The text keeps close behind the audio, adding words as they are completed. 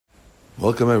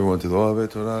Welcome everyone to the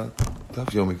Ohavei Torah Daf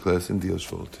Yomi class in Diel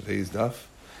Shvul. Today's daf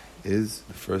is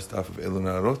the first daf of Elul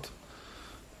Narot,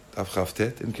 Daf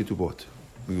Chavtet in Ketubot.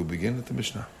 We will begin at the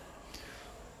Mishnah.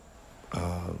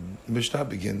 The Mishnah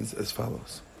begins as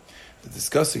follows. They're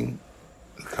discussing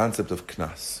the concept of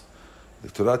Knas. The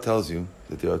Torah tells you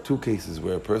that there are two cases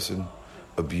where a person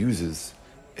abuses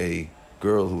a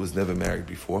girl who was never married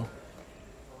before,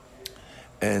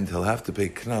 and he'll have to pay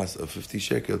Knas of 50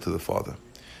 shekel to the father.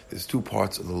 There's two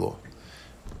parts of the law.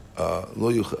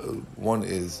 One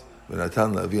is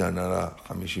v'natan la'avi hanara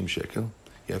 50 shekel.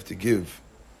 You have to give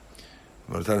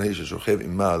v'natan heisha shochev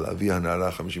imma la'avi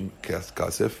hanara 50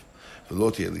 kasef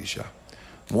v'lo tiyeh l'isha.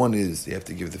 One is you have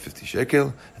to give the 50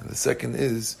 shekel, and the second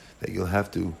is that you'll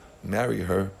have to marry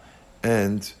her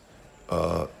and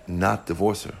not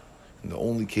divorce her. And the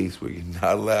only case where you're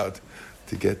not allowed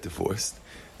to get divorced,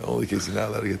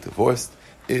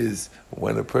 is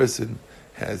when a person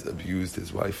has abused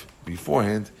his wife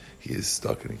beforehand. He is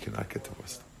stuck and he cannot get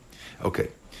divorced. Okay,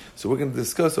 so we're going to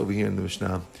discuss over here in the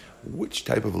Mishnah which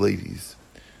type of ladies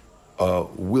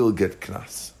will get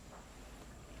knas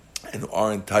and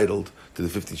are entitled to the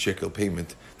 50 shekel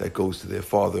payment that goes to their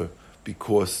father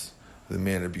because the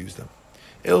man abused them.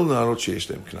 El narot sheish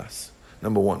lehem knas.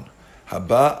 Number one,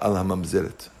 haba al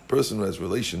hamamzeret, person who has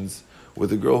relations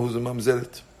with a girl who's a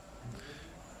mamzeret.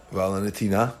 Val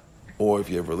netina, or if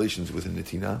you have relations with a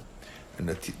netina, and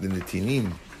the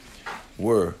netinim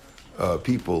were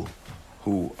people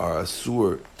who are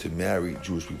asur to marry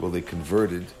Jewish people. They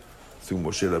converted through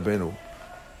Moshe Rabbeinu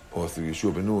or through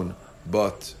Yeshua ben Nun,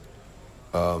 but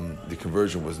the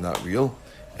conversion was not real.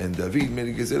 And David made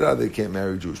a gezerah, they can't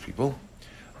marry Jewish people.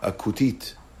 A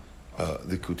kutit,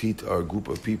 the kutit are a group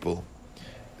of people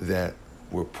that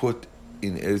were put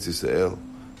in Eretz Yisrael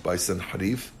by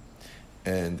Sanharif,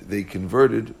 and they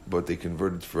converted, but they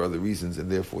converted for other reasons,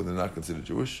 and therefore they're not considered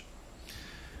Jewish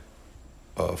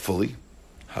fully.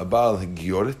 Habal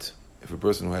Gioret, if a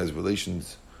person who has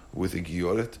relations with a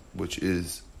Gioret, which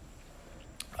is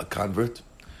a convert,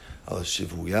 Al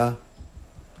Shivuya,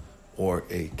 or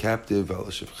a captive, Al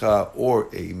Shivcha, or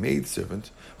a maidservant,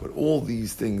 but all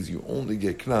these things you only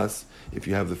get knas if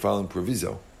you have the following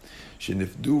proviso.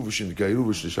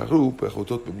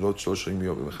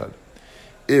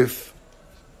 If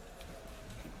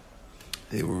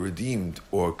they were redeemed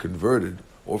or converted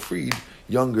or freed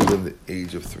younger than the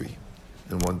age of 3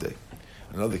 in one day.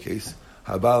 Another case,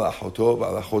 person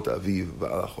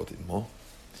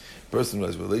who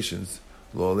has relations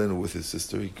with his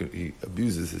sister, he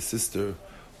abuses his sister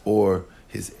or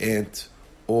his aunt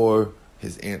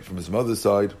from his mother's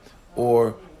side,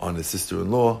 or on his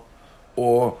sister-in-law,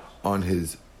 or on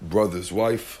his brother's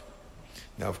wife.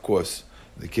 Now, of course,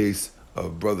 in the case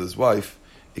of brother's wife,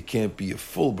 it can't be a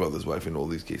full brother's wife in all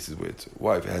these cases where it's a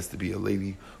wife. It has to be a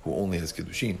lady who only has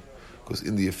kiddushin, because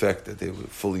in the effect that they were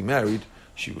fully married,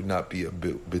 she would not be a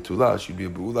bitula, she'd be a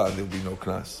beula, and there would be no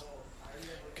knas.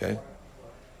 Okay?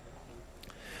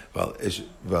 Val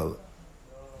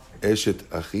eshet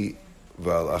achi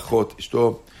val achot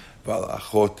ishto val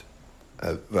achot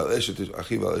val eshet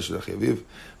achi val eshet achi aviv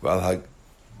val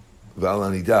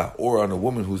anida, or on a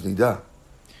woman who's nida.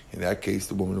 In that case,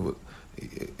 the woman,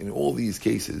 in all these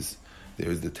cases, there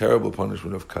is the terrible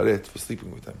punishment of karet for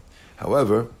sleeping with them.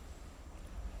 However,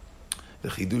 the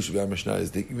chidush of our Mishnah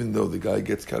is that even though the guy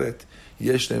gets karet,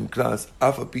 yesh lehem knas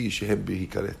af api shehem bihi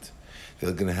karet.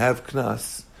 They're going to have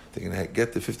knas. They're going to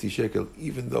get the 50 shekel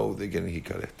even though they're getting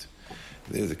hikaret.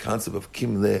 There's a concept of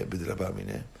kimle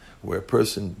b'drabamine, where a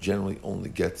person generally only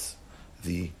gets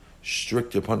the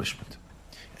stricter punishment.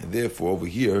 And therefore, over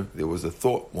here, there was a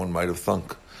thought one might have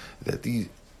thunk that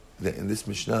in this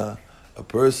Mishnah, a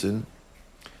person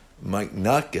might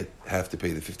not have to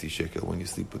pay the 50 shekel when you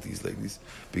sleep with these ladies,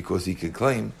 because he could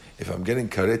claim, if I'm getting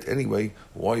karet anyway,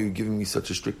 why are you giving me such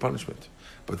a strict punishment?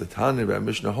 But the Tana of our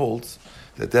Mishnah holds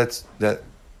that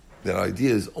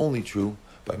idea is only true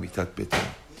by mitat betin.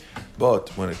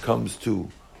 But when it comes to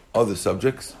other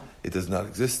subjects, it does not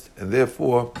exist, and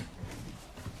therefore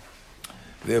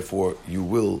you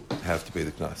will have to pay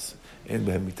the knas. En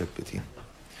behem mitat betin.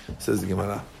 Says the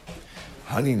Gemara,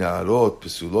 Hani na'arot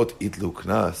pesulot itlu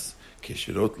knas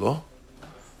keshirot lo.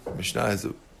 Mishnah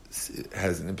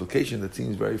has an implication that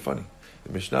seems very funny.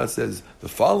 The Mishnah says the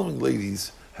following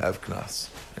ladies have knas.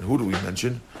 And who do we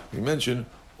mention? We mention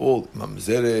all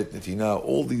mamzeret, netina,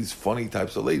 all these funny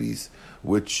types of ladies,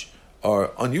 which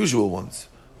are unusual ones.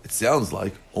 It sounds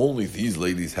like only these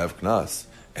ladies have knas,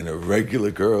 and a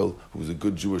regular girl who's a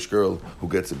good Jewish girl who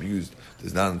gets abused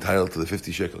is not entitled to the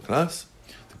 50 shekel knas.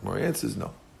 The Gemara answers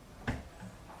no.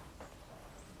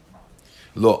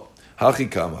 Lo, hachi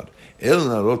kamar, El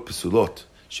narot pesulot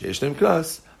sheyesh lehem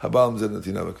knas habal mized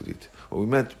natina v'kudit.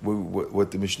 What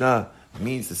the Mishnah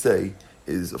means to say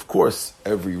is, of course,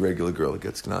 every regular girl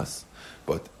gets knas,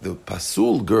 but the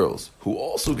pasul girls who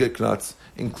also get knas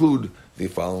include the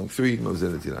following three: mized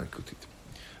natina and kudit.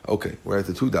 Okay, we're at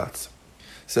the two dots.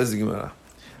 Says the Gemara,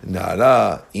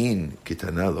 Nara in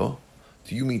kitanalo.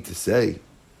 Do you mean to say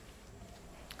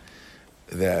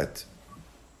that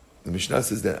the Mishnah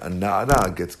says that a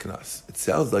na'ara gets knas? It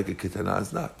sounds like a kitana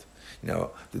is not. Now,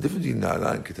 the difference between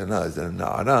na'ara and kitana is that a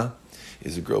na'ara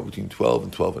is a girl between 12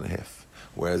 and 12 and a half,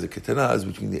 whereas a kitana is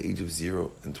between the age of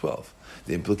 0 and 12.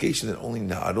 The implication that only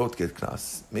na'arot get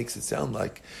knas makes it sound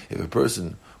like if a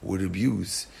person would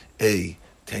abuse a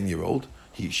 10-year-old,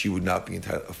 she would not be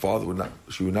entitled.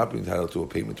 She would not be entitled to a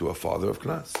payment to a father of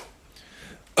knas.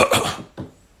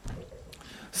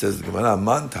 Says the Gemara,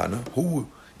 Man Tana, who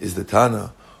is the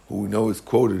Tana who we know is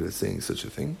quoted as saying such a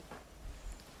thing?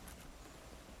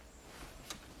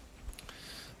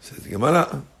 Says the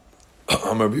Gemara,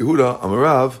 Amar Yehuda, Amar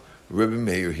Rav, Rebbe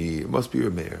Meir, it must be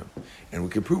Rebbe Meir. And we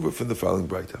can prove it from the following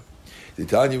Braita. The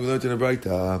Tanya we learned in the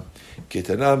Braita,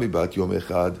 Ketana mibat yom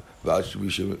echad, v'ad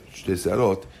shte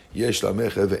sarot, yesh la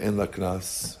mecher ve'en la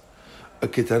knas. A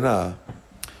ketana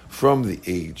from the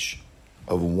age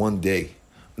of 1 day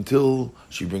until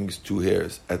she brings 2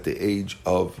 hairs at the age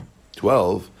of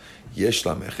 12, yesh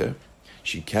la mecher,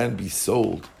 she can be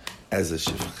sold as a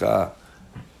shifcha,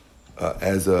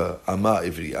 as a ama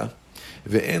ivriya,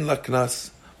 ve'en la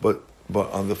knas, but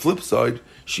on the flip side,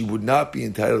 she would not be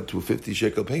entitled to a 50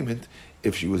 shekel payment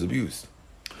if she was abused.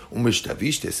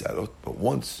 But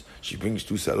once she brings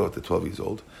 2 sarot at 12 years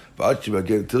old,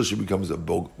 until she becomes a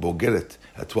bogeret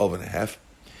at 12 and a half,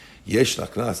 yesh la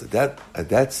knas, at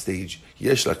that stage,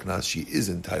 yesh la knas, she is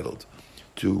entitled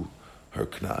to her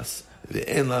knas.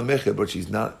 Ve'en la mecher, but she's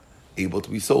not able to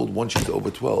be sold. Once she's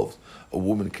over 12, a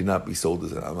woman cannot be sold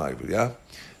as an amah ivriya.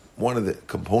 One of the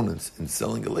components in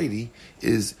selling a lady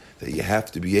is that you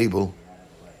have to be able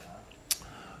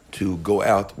to go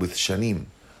out with shanim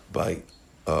by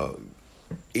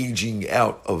aging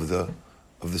out of the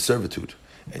servitude,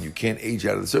 and you can't age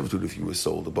out of the servitude if you were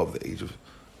sold above the age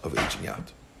of aging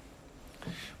out.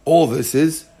 All this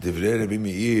is Divrei Rabbi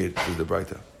Meir, is the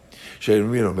Braita. Rabbi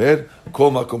Meir omer,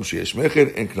 kol makom sheyesh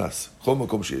mecher en knas, kol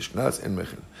makom sheyesh knas en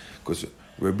mecher. Because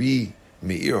Rabbi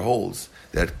Meir holds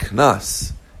that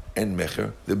knas and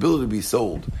mecher, the ability to be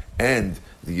sold and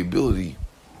the ability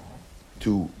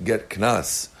to get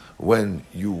knas when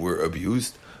you were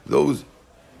abused, those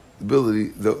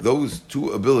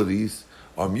two abilities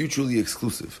are mutually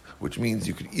exclusive, which means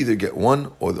you could either get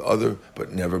one or the other,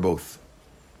 but never both.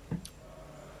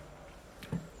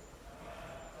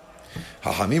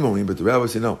 Hachamim אומרים, but the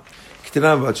rabbis say no.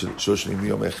 קטנה בת 30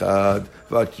 יום אחד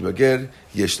ועד תתבגר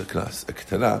יש לה קנס. A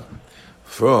קטנה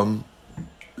from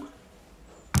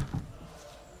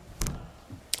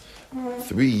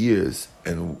 3 years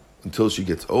and until she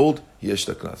gets old, yesh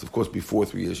la knas. Of course, before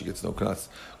 3 years, she gets no knas,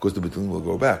 because the betulim will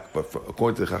go back. But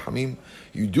according to the Chachamim,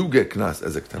 you do get knas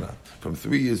as a ktana. From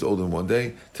 3 years old in 1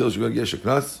 day, till she goes yesh la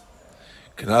knas.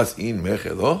 Knas in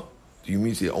mecher lo? Do you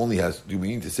mean do you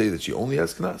mean to say that she only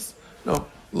has knas? No.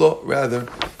 Lo, rather,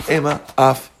 ema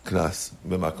af knas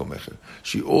b'makom mecher.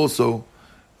 She also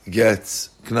gets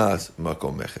knas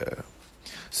b'makom mecher.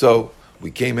 So,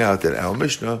 we came out that our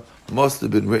Mishnah must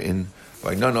have been written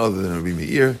by none other than Rabbi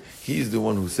Meir. He's the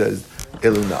one who says,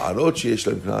 Elu na'arot sheyesh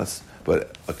lehem knas,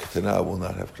 but a ketana will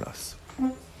not have knas.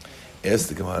 Ask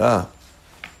the Gemara.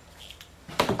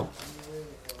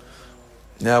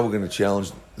 Now we're going to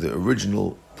challenge the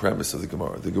original premise of the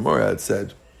Gemara. The Gemara had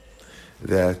said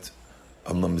that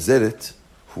a mamzeret,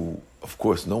 who, of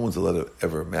course, no one's allowed to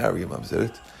ever marry a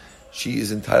mamzeret, she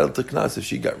is entitled to knas. If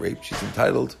she got raped, she's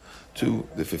entitled to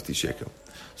the 50 shekel.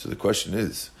 So the question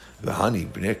is, V'hani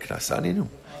b'nei knasaninu?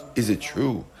 Is it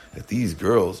true that these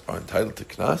girls are entitled to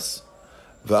knas?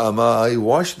 V'amai,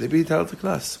 why should they be entitled to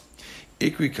knas?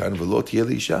 Ikri kan v'lo tiyeh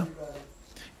l'isha.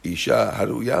 Isha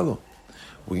haruya lo.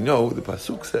 We know the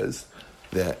pasuk says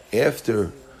that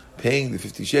after paying the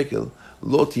 50 shekel,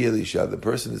 lo tiyeh l'isha, the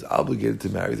person is obligated to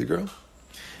marry the girl.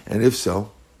 And if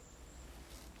so,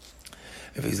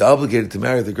 if he's obligated to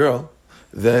marry the girl,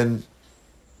 then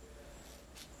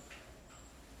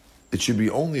it should be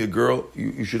only a girl.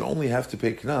 You should only have to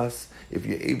pay knas if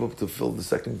you're able to fulfill the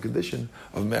second condition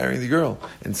of marrying the girl.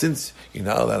 And since you're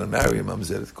not allowed to marry a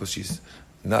mamzeret because she's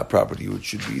not property, it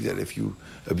should be that if you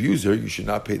abuse her, you should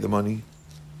not pay the money.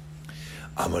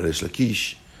 Amar Reish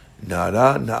Lakish,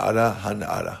 na'ara na'ara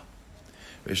hana'ara.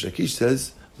 Reish Lakish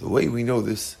says the way we know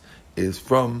this is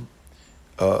from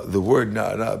the word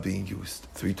na'ara being used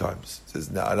 3 times. It says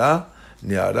na'ara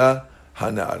Ne'ara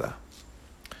hana'ara.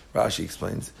 Rashi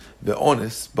explains the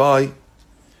honest by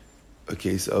a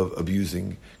case of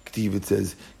abusing. K'tiv, it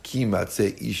says ki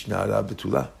matzeh ish na'ara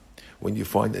betula. When you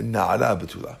find a na'ara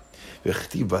betula.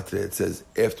 V'chtiv batre, it says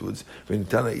afterwards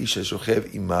v'nitana isha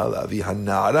shochev imal avi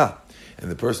hana'ara, and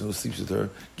the person who sleeps with her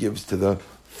gives to the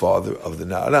father of the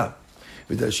na'ara.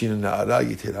 V'dashina na'ara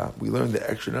yitira. We learn the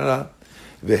extra na'ara.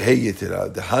 V'hei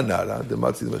yitira, the hana'ara, the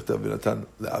matzi l'mechtav v'natan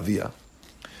le'avia.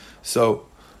 So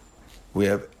we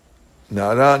have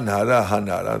na'ara, na'ara,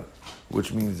 hana'ara,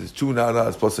 which means there's two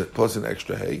na'aras plus an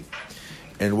extra hey.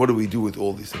 And what do we do with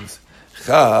all these things?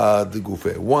 Chad the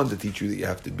gufeh. One, to teach you that you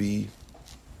have to be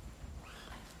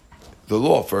the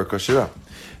law for a kashira.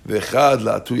 V'chad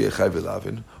la'atu yechai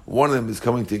v'lavin. One of them is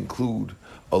coming to include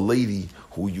a lady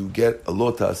who you get a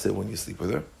lo ta'aseh when you sleep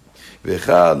with her.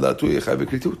 V'chad la'atu yechai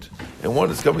v'kritut. And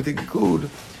one is coming to include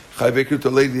chai v'kritut, a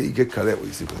lady that you get karet when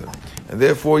you sleep with her. And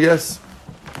therefore, yes,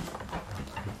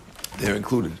 they're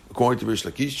included. According to Rish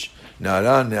Lakish,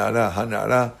 na'ara, ne'ara,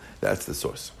 hana'ara, that's the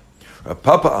source.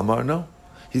 Papa Amar, no.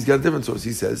 He's got a different source.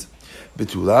 He says,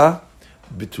 Betula,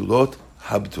 betulot,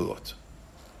 habetulot.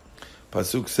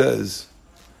 Pasuk says,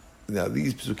 now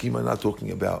these pasukim are not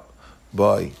talking about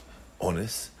by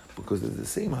honest, because it's the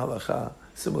same halacha,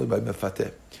 similar by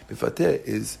mefateh. Mefateh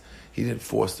is, he didn't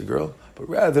force the girl, but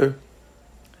rather,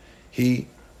 he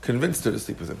convinced her to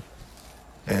sleep with him.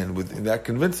 And in that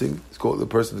convincing, the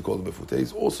person is called a mefuteh,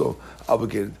 is also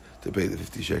obligated to pay the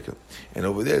 50 shekel. And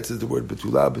over there it says the word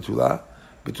betula, betula,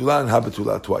 betula and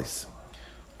habetula twice.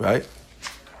 Right?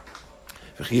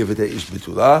 And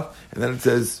then it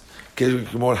says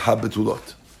kemor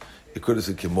habetulot. It could have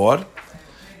said kemor,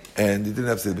 and it didn't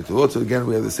have to say betulot. So again,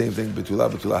 we have the same thing: betula,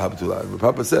 betula, habetula. And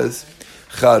Papa says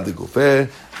chad de gufeh,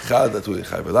 chad atu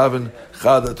yechai v'lavin,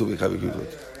 chad atu yechai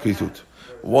v'kritut.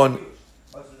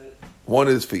 One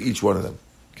is for each one of them.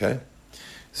 Okay.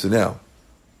 So now,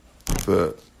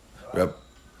 so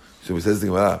he says the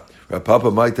Gemara, Rav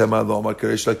Papa ma'itama lo amar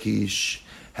Rish Lakish.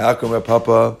 How come Rav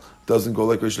Papa doesn't go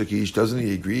like Rish Lakish? Doesn't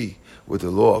he agree with the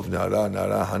law of na'ara,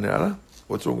 na'ara, hana'ara?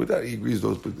 What's wrong with that? He agrees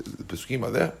those pesukim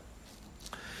are there.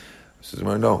 Says the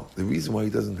Gemara, no. The reason why he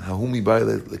doesn't, hahumi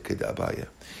ba'ile l'kedabaya.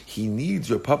 He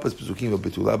needs Rav Papa's pesukim of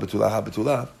betula, betula,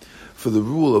 ha-betula for the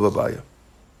rule of Abaya.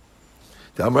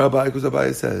 The Amar Abaya, because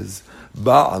Abaya says,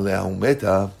 ba'aleh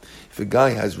meta, if a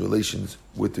guy has relations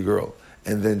with the girl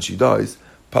and then she dies,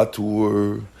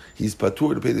 patur, he's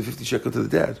patur to pay the 50 shekel to the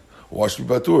dad. Why should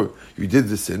be patur? You did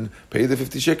the sin, pay the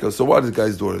 50 shekel. So why did the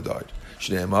guy's daughter die?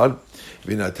 Shneimar,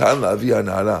 v'natan la'avi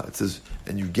na'ara. It says,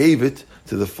 and you gave it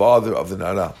to the father of the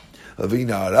na'ara. La'avi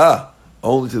na'ara,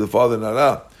 only to the father of the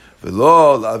na'ara.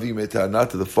 V'lo la'avi meta,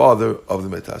 not to the father of the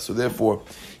meta. So therefore,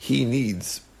 he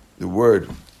needs the word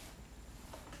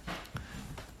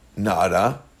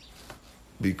na'ara,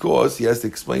 because he has to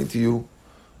explain to you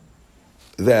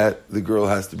that the girl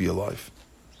has to be alive.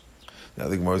 Now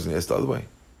the Gemara is going to ask the other way.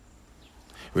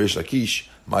 Rish Lakish,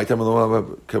 my time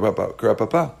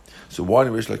papa. So why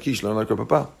did Rish Lakish learn like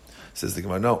papa? Says the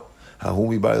Gemara, no.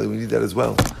 We need that as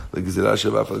well.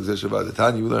 The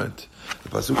Tanya you learned. The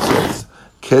pasuk says,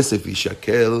 "Kesef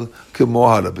ishakel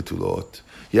kemohara betulot."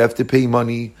 You have to pay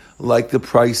money like the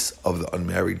price of the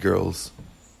unmarried girls.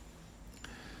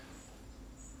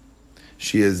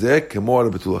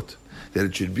 That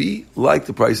it should be like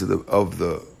the price of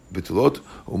the betulot,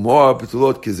 umar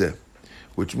betulot kizeh,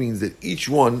 which means that each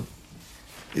one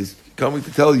is coming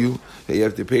to tell you that you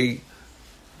have to pay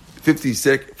 50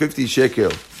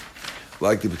 shekel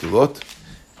like the betulot,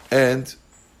 and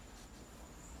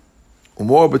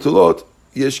umar betulot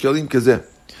yesh kalim kizeh,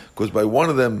 because by one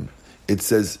of them it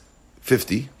says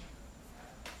 50.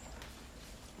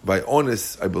 By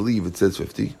honest, I believe it says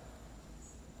 50.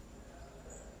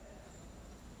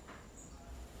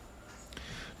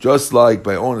 Just like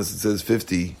by honest it says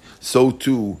 50, so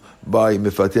too by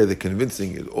mifateh, the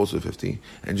convincing, is also 50.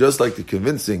 And just like the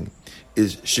convincing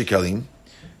is shekalim,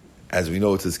 as we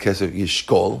know it says kesef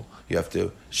yishkol, you have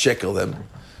to shekel them.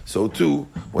 So too,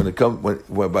 when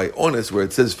by honest, where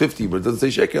it says 50 but it doesn't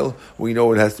say shekel, we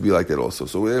know it has to be like that also.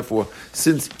 So therefore,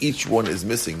 since each one is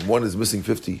missing 50,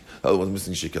 the other one's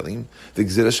missing shekalim, the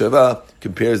Gzera Shava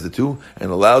compares the two and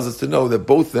allows us to know that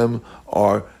both of them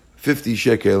are 50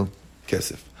 shekel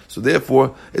kesef. So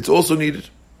therefore, it's also needed.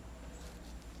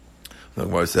 The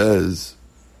Gemara says,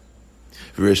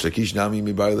 wait a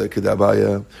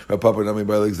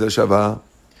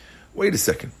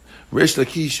second. Rish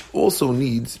Lakish also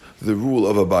needs the rule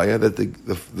of Abaya that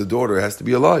the daughter has to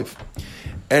be alive.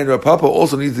 And Rav Papa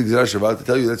also needs the Gzera Shava to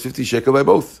tell you that's 50 shekel by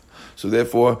both. So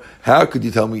therefore, how could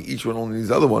you tell me each one only needs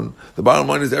the other one? The bottom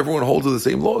line is everyone holds to the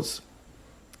same laws.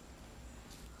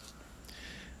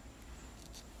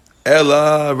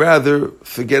 Ella, rather,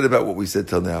 forget about what we said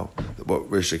till now, about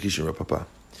Rish Lakish and Rapapa.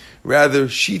 Rather,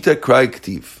 Shita Krai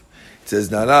Ktiv. It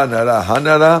says, Nara, Nara,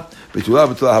 Hanara, Betula,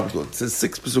 Betula, Habetula. It says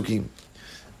 6 Pesukim.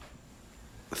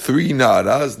 3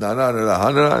 Naras, Nara, Nara,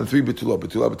 Hanara, and 3 Betula,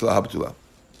 Betula, Betula, Habetula.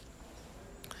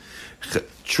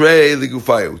 Trey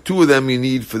Ligufayu. 2 of them you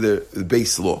need for the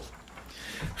base law.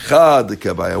 Chad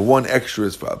Kabaya. 1 extra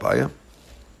is for Abaya.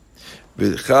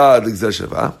 Chad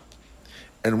Ligzashava.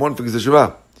 And 1 for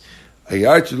Gzashava.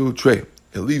 Ayarchilu Trey.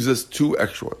 It leaves us 2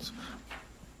 extra ones.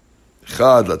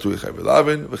 Chad Latui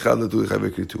Chayvelavin. Chad Latui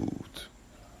Chayvekritut.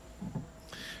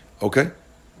 Okay?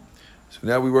 So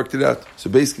now we worked it out. So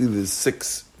basically there's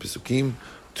 6 Pesukim.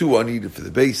 2 are needed for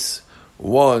the base.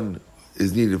 1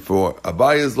 is needed for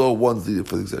Abaya's law, 1's needed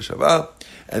for the Gzashava,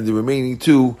 and the remaining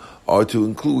 2 are to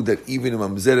include that even a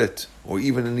Mamzeret, or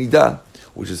even a Nida,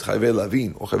 which is Chayve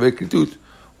Lavin, or Chayve Kritut,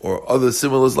 or other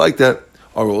similars like that,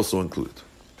 are also included.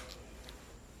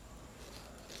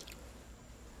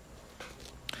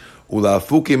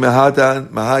 Ulafuki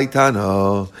Mahai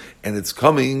Tana, and it's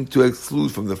coming to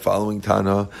exclude from the following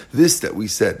Tana, this that we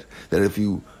said, that if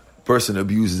you person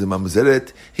abuses a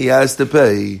mamzeret, he has to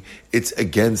pay. It's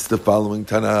against the following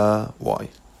Tana. Why?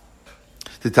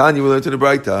 The Tanya we learned in the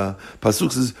Braita.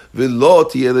 Pasuk says, "V'lo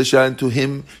tiyeh to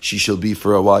him she shall be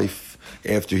for a wife."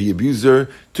 After he abused her,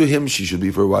 to him she should be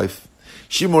for a wife.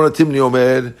 Shimon Timni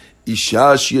Omer,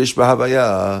 Isha sheyesh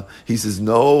b'havaya. He says,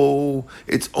 no,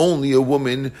 it's only a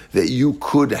woman that you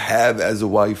could have as a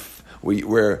wife.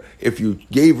 Where if you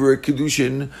gave her a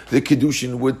kedushin, the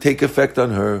kedushin would take effect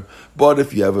on her. But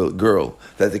if you have a girl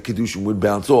that the kedushin would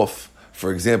bounce off,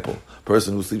 for example, a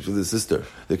person who sleeps with his sister,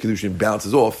 the kedushin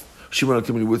bounces off, Shimon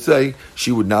HaTimni would say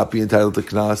she would not be entitled to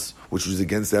knas, which was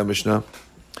against that Mishnah.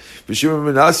 Only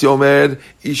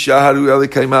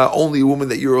a woman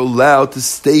that you're allowed to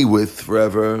stay with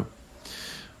forever.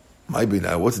 Might be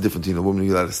now. What's the difference between a woman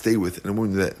you're allowed to stay with and a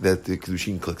woman that the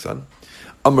kedushin clicks on?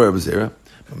 Amar Abazera.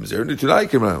 The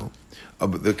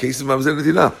case of Mamzer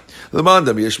Netina.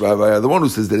 The one who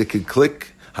says that it can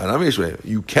click,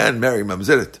 you can marry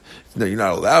Mamzeret. No, you're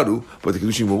not allowed to, but the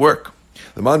Kedushin will work.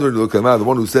 The one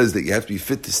who says that you have to be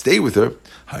fit to stay with her,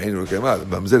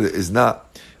 Mamzeret is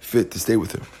not fit to stay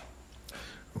with her.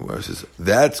 Where says,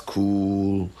 that's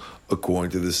cool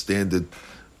according to the standard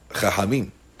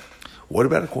Chachamim. What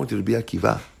about according to Rabbi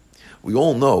Akiva? We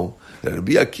all know that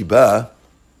Rabbi Akiva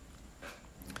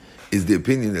is the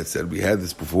opinion that said, we had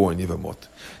this before in Yevamot.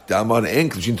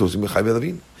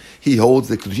 He holds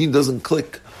that Kedushin doesn't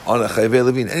click on a Chayvei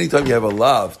Levin. Anytime you have a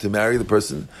lav to marry the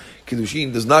person,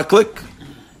 Kedushin does not click.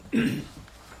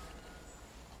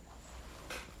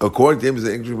 According to him,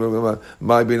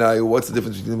 what's the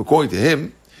difference between them? According to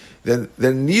him, then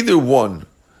neither the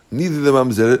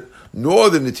Mamzeret nor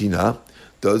the Netina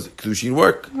does Kedushin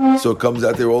work. So it comes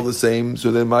out there all the same.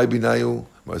 So then my binayu,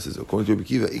 says, according to Rabbi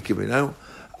Kiva, ikibinayu,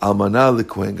 Almana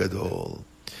leKohen Gadol.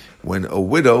 When a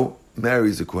widow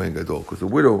marries a Kohen Gadol, because a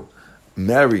widow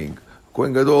marrying a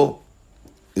Kohen Gadol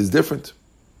is different,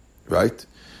 right?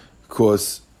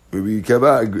 Because Rabbi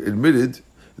Kiva admitted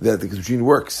that the Kedushin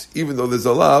works, even though there's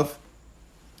a lav.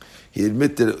 He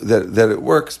admitted that it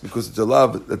works because it's a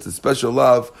lav. That's a special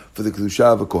lav for the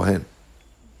Kedusha of a Kohen.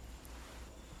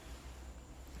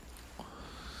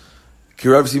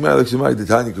 Kirav Simai, the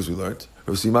Tanya, because we learned.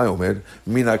 Rabbi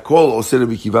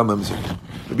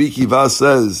Akiva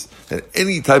says that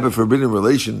any type of forbidden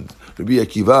relation, Rabbi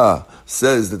Akiva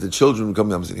says that the children become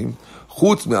mamzerim.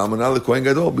 Chutz me'almanah leKohen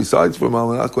Gadol, besides for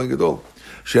me'almanah leKohen Gadol.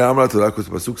 She'amra Torah, because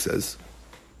the pasuk says,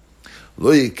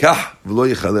 "Lo yikach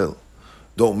v'lo yichalel."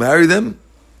 Don't marry them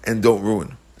and don't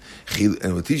ruin.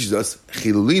 And it teaches us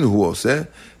chilulin hu oseh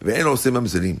ve'en oseh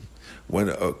mamzerim. When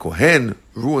a Kohen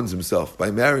ruins himself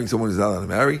by marrying someone he's not allowed to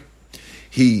marry,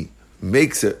 he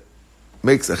makes a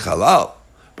halal,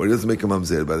 but he doesn't make a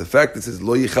mamzer. By the fact that it says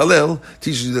lo yichalel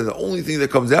teaches you that the only thing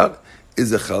that comes out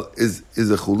is a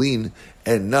chulin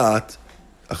and not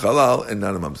a halal and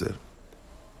not a mamzer.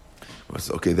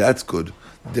 Okay, that's good.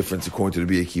 The difference according to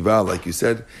Rabbi Akiva, like you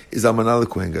said, is Amanah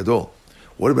leKohen Gadol.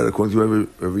 What about according to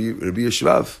Rabbi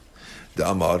Yeshvav, the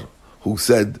Amar, who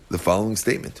said the following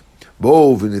statement: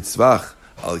 Bo v'nitzvach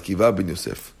al Akiva ben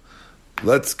Yosef.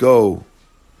 Let's go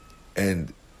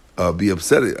and be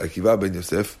upset at Akiva ben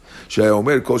Yosef.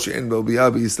 Omer kol she'en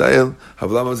b'albiyah b'Yisrael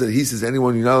havla mamzer. He says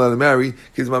anyone you're not allowed to marry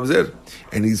is mamzer,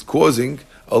 and he's causing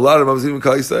a lot of mamzerim in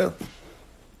Klal Yisrael.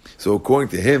 So according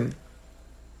to him,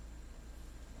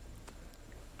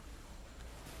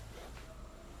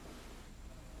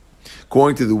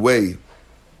 according to the way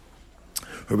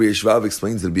Rabbi Yeshvav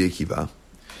explains the Rabbi Akiva,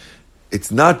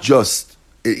 it's not just,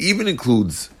 it even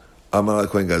includes Amanah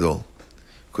Kohen Gadol.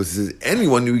 Because it says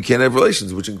anyone who can't have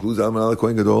relations, which includes Alman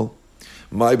Kohen Gadol.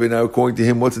 My now, according to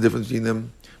him, what's the difference between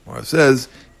them? Marav says,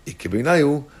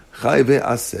 Ikebeinayu chayve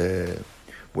aseh,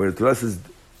 where the Torah says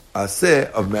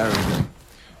aseh of marrying them,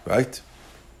 right?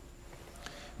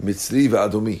 Mitzri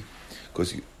ve'adomi,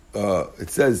 because it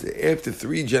says after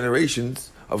 3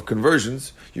 generations of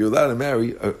conversions, you're allowed to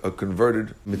marry a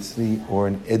converted Mitzri or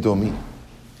an Edomi.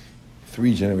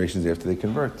 3 generations after they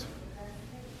convert.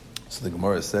 So the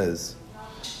Gemara says,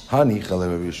 Hani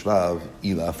chalev Yishvav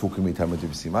ila fukim itamad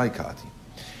b'simai kati.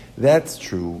 That's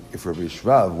true if Rabbi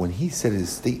Yishvav, when he said his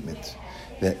statement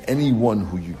that anyone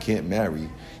who you can't marry,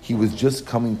 he was just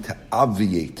coming to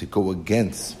obviate, to go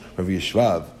against Rabbi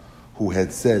Yishvav, who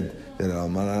had said that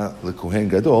Almana leKohen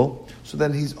Gadol. So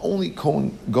then he's only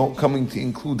coming to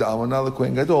include the Almana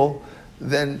leKohen Gadol.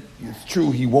 Then it's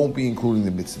true he won't be including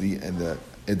the Mitzri and the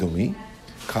Edomi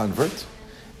convert,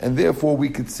 and therefore we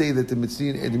could say that the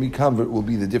Mitzri and Edomi convert will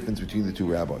be the difference between the 2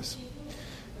 rabbis.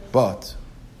 But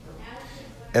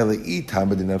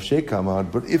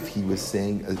but if he was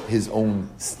saying his own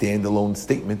standalone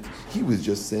statement, he was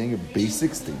just saying a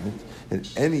basic statement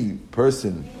that any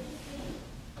person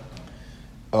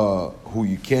who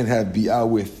you can't have bi'ah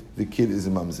with, the kid is a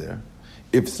mamzer.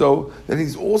 If so, then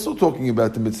he's also talking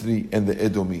about the Mitzri and the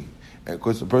Edomi. And of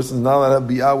course, the person is not allowed to have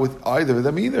bi'ah with either of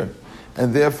them either.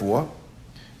 And therefore,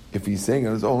 if he's saying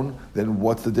on his own, then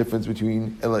what's the difference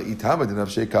between Ela Itamad and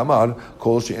Avshei Kamar,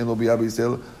 Kol She'en Lo Bi'ah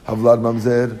B'Yisrael, Havlad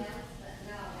Mamzer,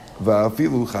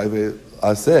 Va'afilu Chayve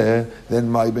Aseh, then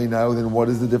my Beinayu, then what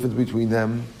is the difference between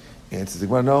them? Answer the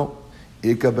Gemara, no.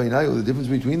 Ika Beinayu, the difference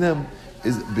between them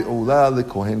is Be'ula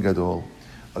LeKohen Gadol.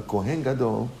 A Kohen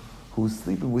Gadol who's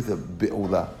sleeping with a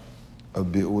Be'ula. A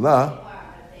Be'ula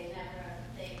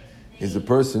is a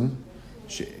person,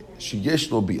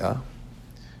 Sheyesh Lo Bi'ah,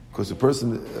 because the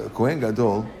person, Kohen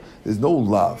Gadol, there's no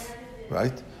love,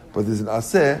 right? But there's an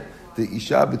aseh, the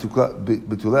isha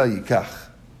betula yikach,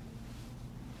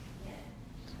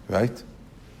 right?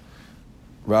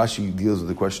 Rashi deals with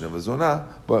the question of a zonah,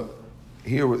 but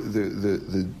here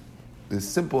the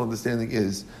simple understanding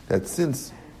is that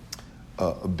since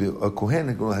a Kohen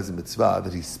Gadol has a mitzvah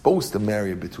that he's supposed to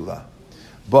marry a betula,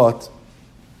 but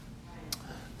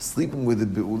sleeping with a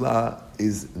be'ula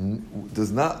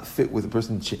does not fit with a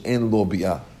person she'en lo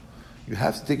bi'ah. You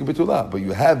have to take a betula, but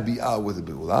you have bi'ah with a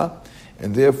be'ula,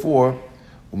 and therefore,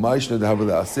 since it's an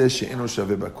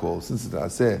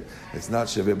aseh, it's not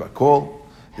shaveh bakol.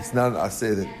 It's not an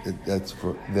aseh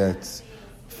that's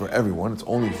for everyone. It's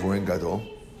only for Kohen Gadol.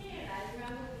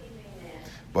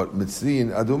 But Mitzri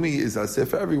and Adomi is aseh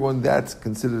for everyone. That's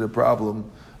considered a problem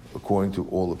according to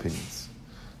all opinions.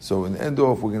 So in the end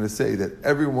off, we're going to say that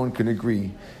everyone can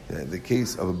agree that in the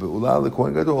case of a Be'ula, the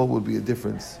Kohen Gadol would be a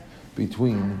difference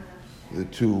between the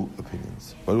 2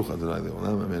 opinions. Baruch Adonai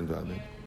Le'olam, Amen v'Amen.